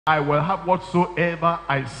I will have whatsoever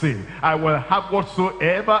I say. I will have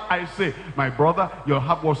whatsoever I say. My brother, you'll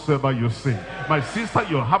have whatsoever you say. My sister,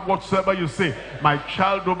 you'll have whatsoever you say. My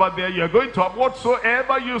child over there, you're going to have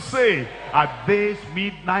whatsoever you say. At this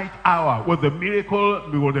midnight hour, with the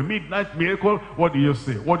midnight miracle, what do you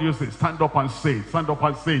say? What do you say? Stand up and say it. Stand up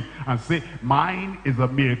and say it. And say, mine is a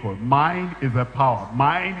miracle. Mine is the power.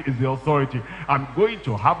 Mine is the authority. I'm going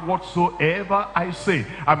to have whatsoever I say.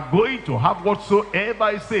 I'm going to have whatsoever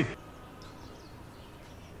I say.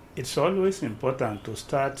 It's always important to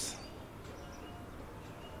start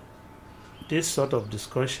this sort of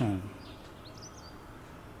discussion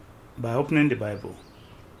by opening the Bible.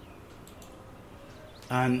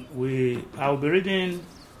 And I'll be reading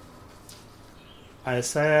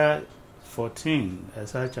Isaiah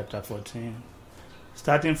chapter 14,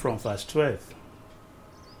 starting from verse 12.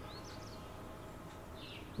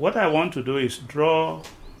 What I want to do is draw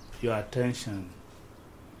your attention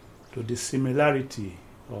to the similarity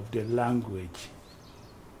of the language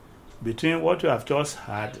between what you have just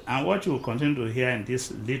heard and what you will continue to hear in this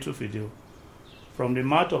little video from the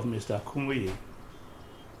mouth of Mr. Kumuyi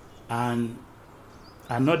and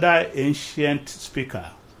another ancient speaker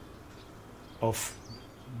of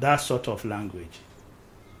that sort of language.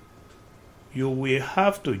 You will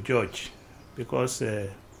have to judge, because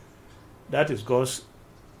that is God's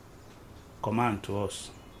command to us.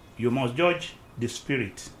 You must judge the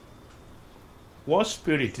spirit. What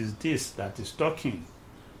spirit is this that is talking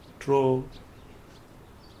through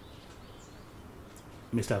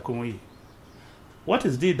Mr. Kumuyi? What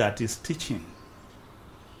is it that is teaching?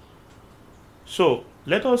 So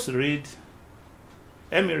let me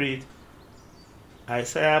read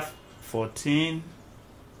Isaiah 14,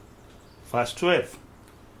 verse 12.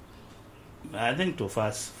 I think to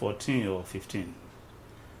verse 14 or 15.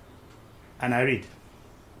 And I read,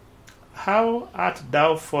 "How art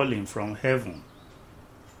thou fallen from heaven,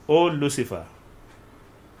 O Lucifer,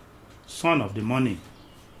 son of the morning?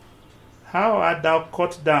 How art thou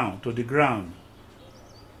cut down to the ground,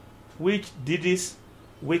 which didst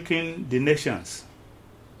weaken the nations?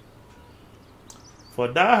 For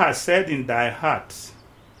thou hast said in thy heart,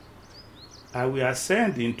 I will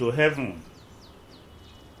ascend into heaven.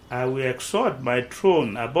 I will exalt my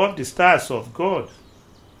throne above the stars of God.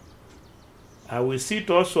 I will sit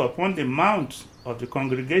also upon the mount of the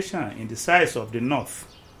congregation in the sides of the north.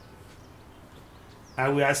 I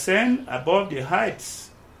will ascend above the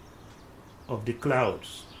heights of the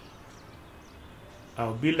clouds. I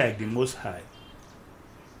will be like the Most High."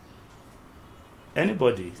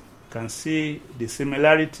 Anybody can see the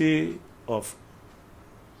similarity of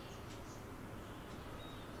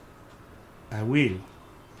I will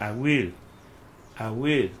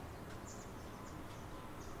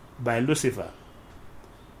by Lucifer.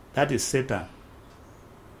 That is Satan.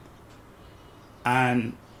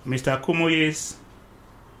 And Mr. Kumuyi's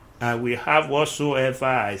I will have whatsoever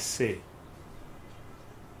I say.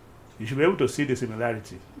 You should be able to see the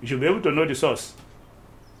similarity. You should be able to know the source.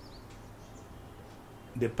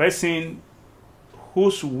 The person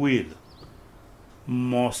whose will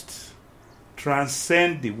must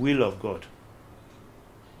transcend the will of God.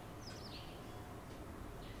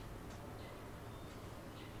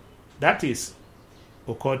 That is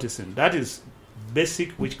occultism. That is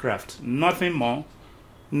basic witchcraft. Nothing more,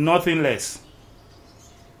 nothing less.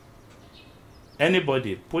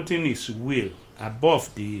 Anybody putting his will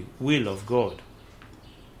above the will of God.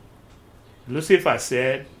 Lucifer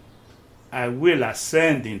said, I will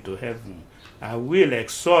ascend into heaven. I will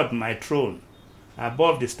exalt my throne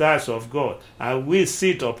above the stars of God. I will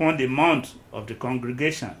sit upon the mount of the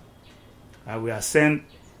congregation. I will ascend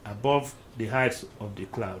above the heights of the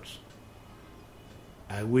clouds.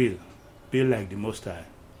 I will be like the Most High.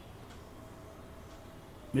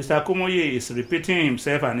 Mr. Kumuyi is repeating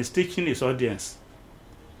himself and is teaching his audience.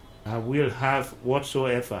 I will have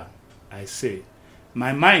whatsoever I say.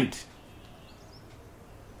 My mind,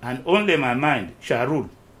 and only my mind, shall rule.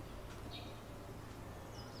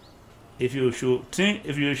 If you should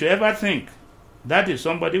ever think that is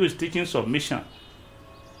somebody who is teaching submission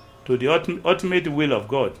to the ultimate will of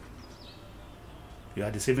God, you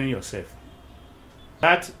are deceiving yourself.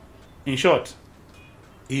 That, in short,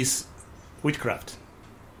 is witchcraft.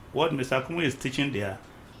 What Mr. Kumuyi is teaching there,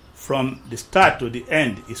 from the start to the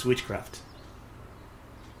end, is witchcraft.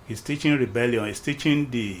 He's teaching rebellion. He's teaching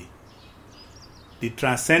the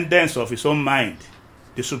transcendence of his own mind,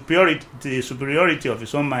 the superiority of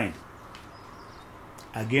his own mind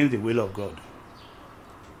against the will of God.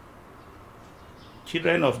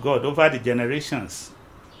 Children of God over the generations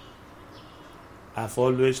have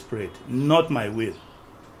always prayed, not my will,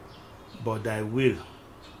 but thy will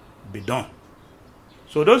be done.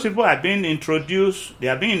 So those people are being introduced, they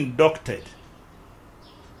are being inducted,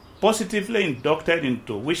 positively inducted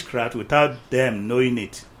into witchcraft without them knowing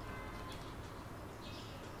it.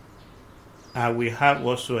 I will have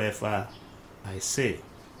whatsoever I say.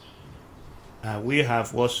 I will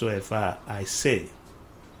have whatsoever I say.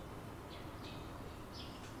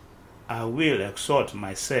 I will exalt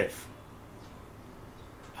myself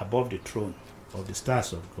above the throne of the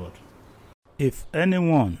stars of God. If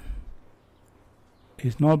anyone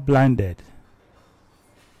is not blinded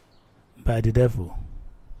by the devil,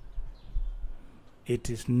 it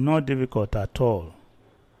is not difficult at all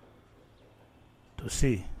to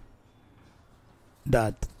see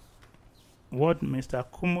that what Mr.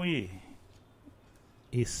 Kumuyi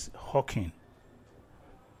is hawking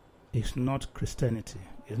is not Christianity.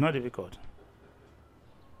 It's not difficult.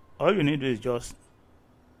 All you need to do is just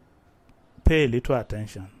pay a little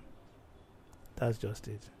attention. That's just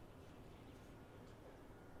it.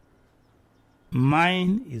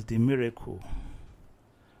 Mine is the miracle.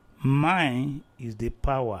 Mine is the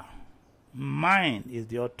power. Mine is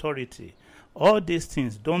the authority. All these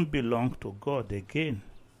things don't belong to God again.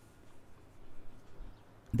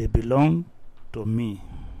 They belong to me.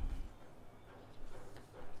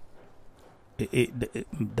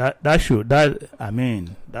 That should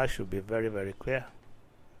be very, very clear.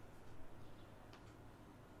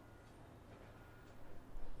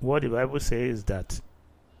 What the Bible says is that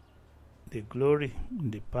the glory,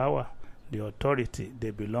 the power, the authority,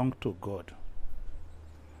 they belong to God.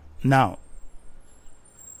 Now,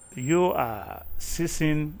 you are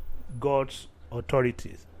seizing God's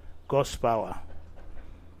authority, God's power.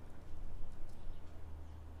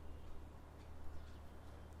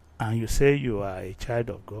 And you say you are a child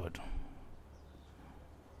of God.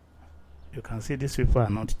 You can see these people are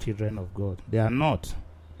not children of God. They are not.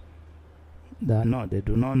 They are not. They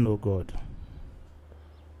do not know God.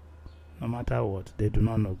 No matter what, they do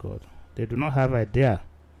not know God. They do not have idea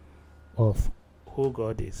of who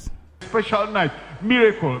God is. Special night,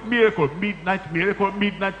 miracle, midnight miracle,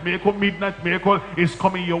 midnight miracle is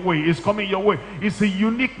coming your way. It's coming your way. It's a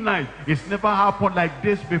unique night. It's never happened like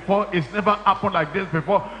this before. It's never happened like this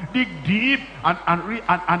before. Dig deep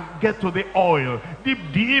and get to the oil. Dig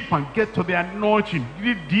deep and get to the anointing.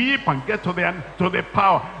 Dig deep and get to the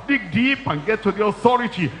power. Dig deep and get to the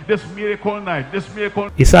authority. This miracle night, this miracle.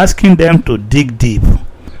 It's asking them to dig deep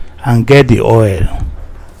and get the oil.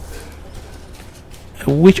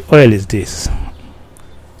 Which oil is this?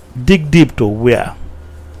 Dig deep to where?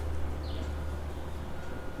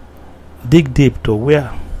 Dig deep to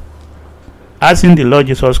where? Hasn't the Lord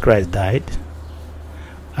Jesus Christ died?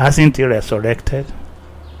 Hasn't he resurrected?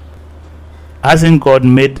 Hasn't God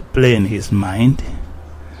made plain his mind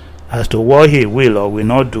as to what he will or will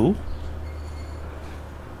not do?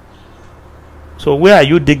 So where are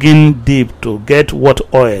you digging deep to get what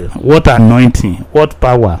oil, what anointing, what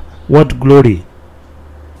power, what glory?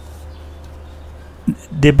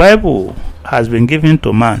 The Bible has been given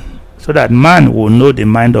to man so that man will know the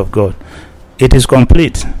mind of God. It is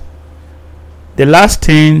complete. The last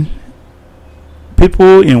thing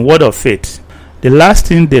people in word of faith, the last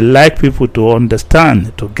thing they like people to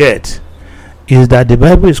understand, to get, is that the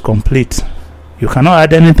Bible is complete. You cannot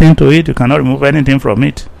add anything to it. You cannot remove anything from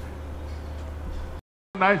it.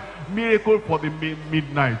 Miracle for the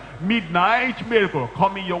midnight miracle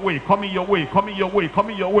coming your way, coming your way, coming your way,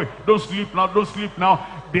 coming your way. Don't sleep now, don't sleep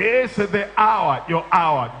now. This is the hour, your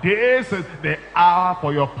hour. This is the hour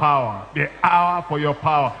for your power, the hour for your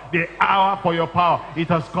power, the hour for your power. It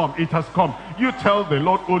has come, it has come. You tell the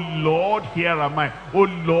Lord, oh Lord, here am I. Oh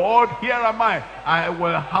Lord, here am I. I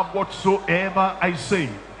will have whatsoever I say.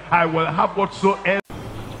 I will have whatsoever.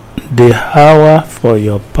 The hour for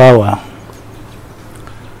your power.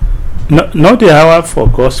 No, not the hour for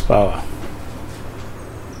God's power.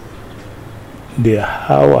 The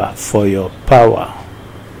hour for your power.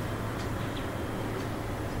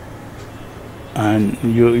 And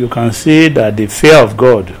you can see that the fear of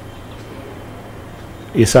God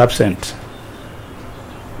is absent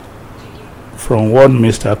from what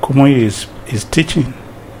Mr. Kumuyi is teaching.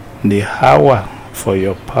 The hour for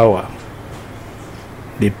your power.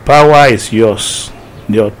 The power is yours.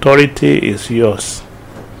 The authority is yours.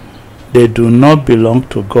 They do not belong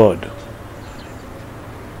to God.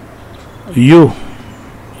 You,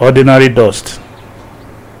 ordinary dust,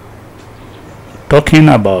 talking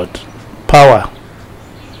about power,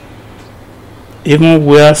 even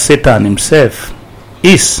where Satan himself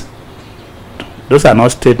is. Those are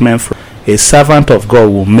not statements from a servant of God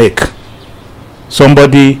will make.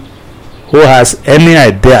 Somebody who has any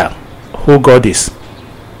idea who God is.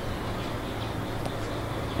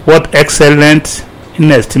 what excellent,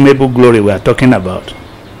 inestimable glory we are talking about.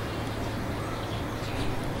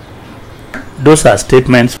 Those are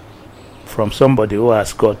statements from somebody who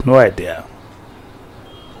has got no idea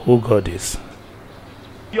who God is.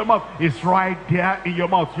 Your mouth is right there in your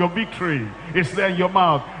mouth. Your victory is there in your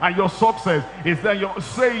mouth, and your success is there in your...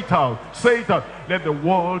 Say it out. Say it out. Let the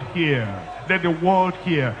world hear. Let the world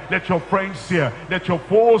hear. Let your friends hear. Let your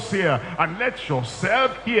foes hear. And let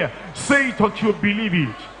yourself hear. Say it until you believe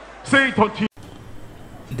it. Say it until...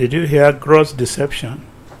 Did you hear gross deception?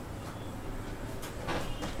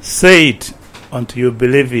 Say it until you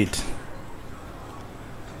believe it.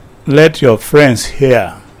 Let your friends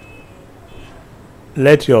hear.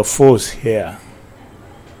 Let your foes hear.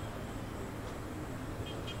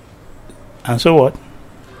 And so what?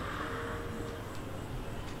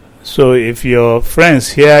 So if your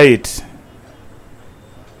friends hear it,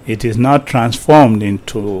 it is not transformed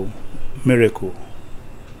into miracle.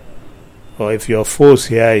 Or if your foes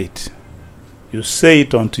hear it, you say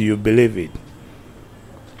it until you believe it.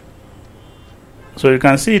 So you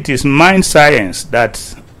can see it is mind science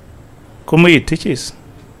that Kumuyi teaches.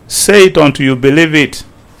 Say it until you believe it.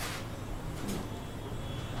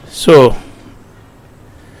 So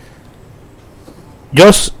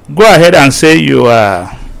just go ahead and say you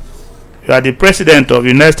are the president of the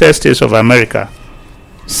United States of America.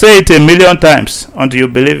 Say it 1,000,000 times until you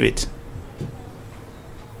believe it.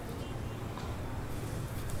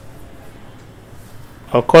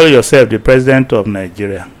 Or call yourself the president of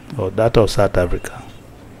Nigeria or that of South Africa.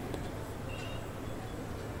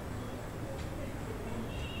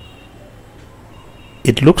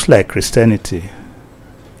 It looks like Christianity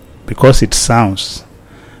because it sounds,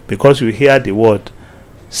 because you hear the word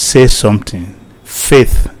say something,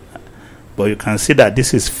 faith, but you can see that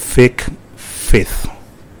this is fake faith.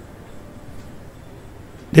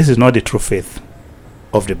 This is not the true faith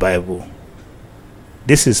of the Bible.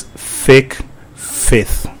 This is fake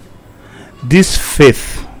faith. This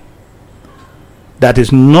faith that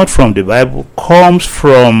is not from the Bible comes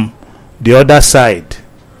from the other side.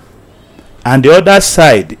 And the other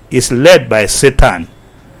side is led by Satan.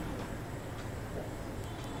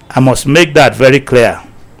 I must make that very clear.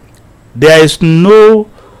 There is no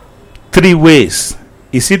three ways.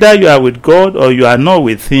 It's either you are with God or you are not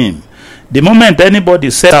with Him. The moment anybody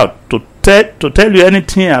sets out to tell you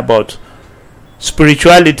anything about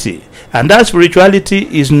spirituality, and that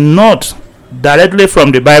spirituality is not directly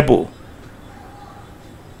from the Bible,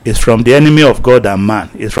 it's from the enemy of God and man.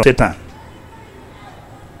 It's from Satan.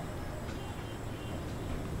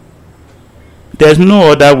 There's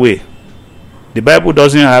no other way. The Bible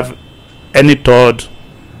doesn't have any third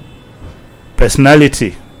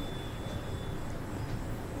personality.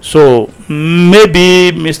 So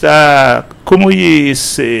maybe Mr.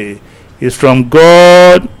 Kumuyi is from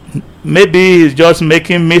God. Maybe he's just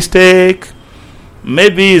making mistake.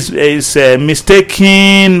 Maybe he's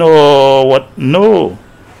mistaken or what? No,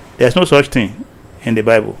 there's no such thing in the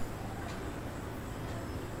Bible.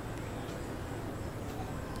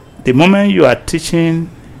 The moment you are teaching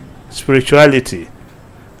spirituality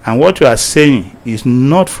and what you are saying is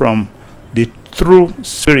not from the true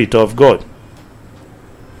spirit of God,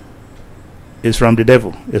 it's from the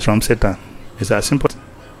devil, it's from Satan. It's as simple.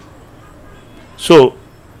 So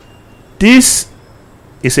this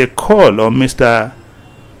is a call on Mr.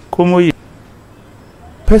 Kumuyi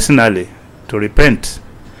personally to repent,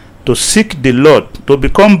 to seek the Lord, to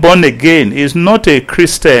become born again. He's not a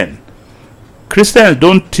Christian. Christians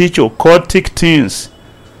don't teach occultic things.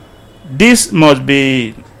 This must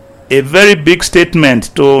be a very big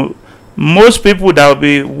statement to most people that will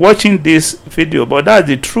be watching this video, but that's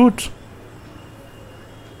the truth.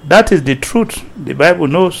 That is the truth. The Bible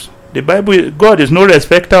knows. The Bible, God is no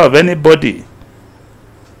respecter of anybody.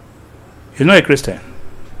 He's not a Christian.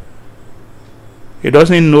 He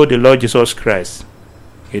doesn't know the Lord Jesus Christ.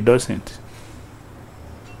 He doesn't.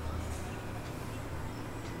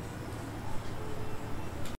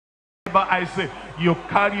 I say, you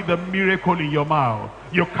carry the miracle in your mouth.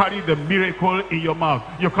 You carry the miracle in your mouth.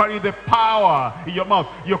 You carry the power in your mouth.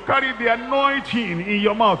 You carry the anointing in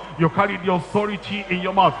your mouth. You carry the authority in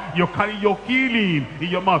your mouth. You carry your healing in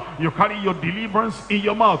your mouth. You carry your deliverance in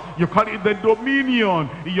your mouth. You carry the dominion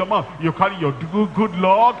in your mouth. You carry your good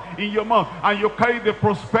luck in your mouth. And you carry the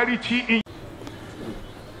prosperity in...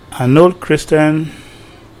 An old Christian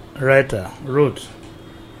writer wrote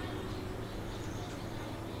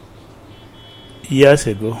years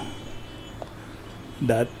ago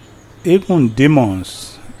that even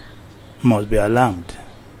demons must be alarmed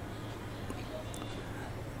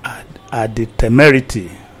at the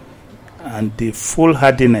temerity and the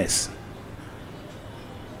foolhardiness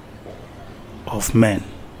of men,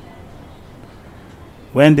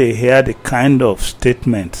 when they hear the kind of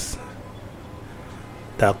statements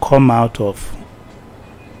that come out of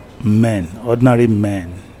men, ordinary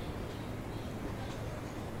men,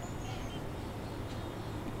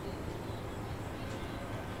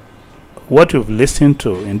 what you've listened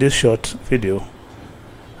to in this short video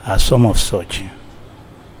are some of such.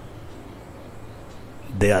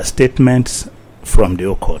 They are statements from the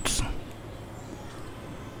occult.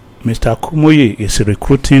 Mr. Kumuyi is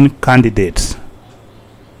recruiting candidates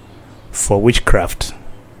for witchcraft.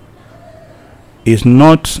 Is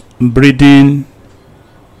not breeding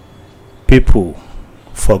people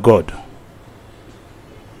for God.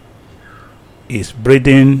 Is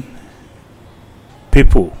breeding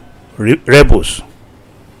people, rebels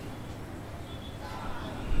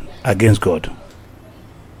against God.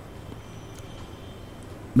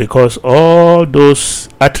 Because all those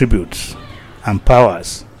attributes and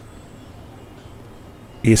powers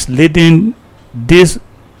is leading these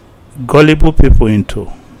gullible people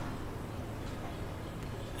into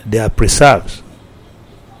they are preserves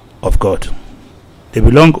of God. They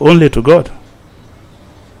belong only to God.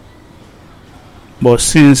 But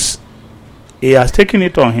since he has taken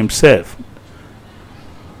it on himself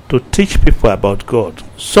to teach people about God,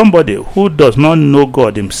 somebody who does not know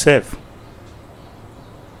God himself,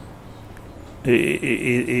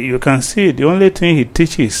 you can see the only thing he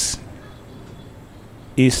teaches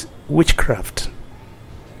is witchcraft.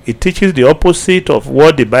 He teaches the opposite of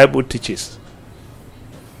what the Bible teaches.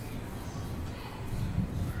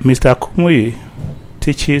 Mr. Kumuyi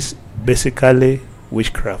teaches basically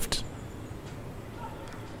witchcraft.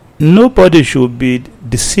 Nobody should be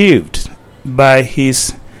deceived by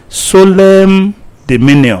his solemn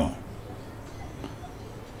demeanor.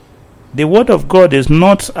 The word of God is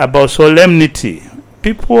not about solemnity.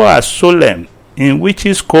 People are solemn in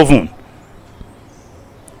witches' coven.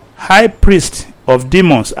 High priests of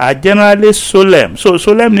demons are generally solemn. So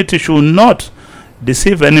solemnity should not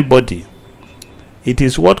deceive anybody. It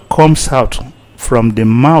is what comes out from the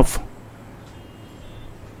mouth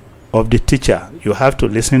of the teacher you have to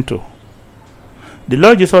listen to. The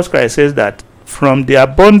Lord Jesus Christ says that from the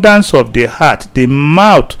abundance of the heart, the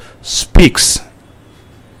mouth speaks.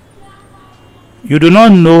 You do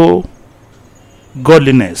not know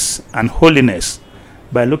godliness and holiness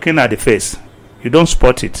by looking at the face. You don't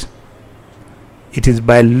spot it. It is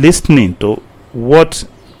by listening to what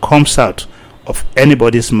comes out of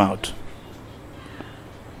anybody's mouth.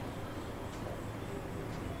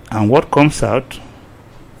 And what comes out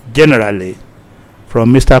generally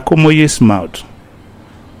from Mr. Kumuyi's mouth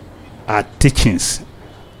are teachings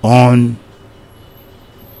on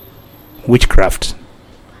witchcraft,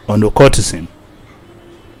 on occultism.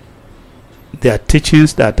 They are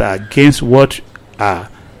teachings that are against what are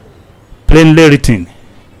plainly written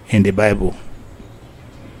in the Bible.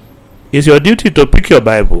 It's your duty to pick your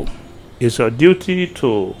Bible. It's your duty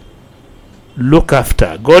to look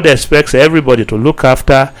after. God expects everybody to look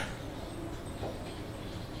after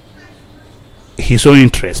his own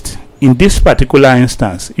interest. In this particular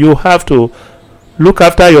instance, you have to look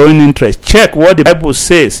after your own interest. Check what the Bible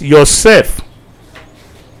says yourself.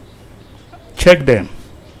 Check them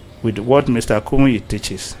with what Mr. Kumuyi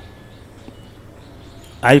teaches.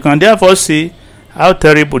 And you can therefore see how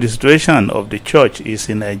terrible the situation of the church is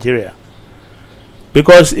in Nigeria.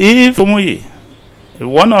 Because if Kumuyi,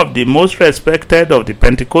 one of the most respected of the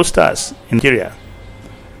Pentecostals in Nigeria,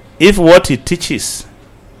 if what he teaches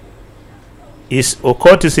is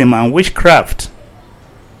occultism and witchcraft,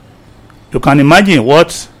 you can imagine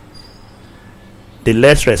what the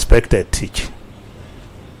less respected teach.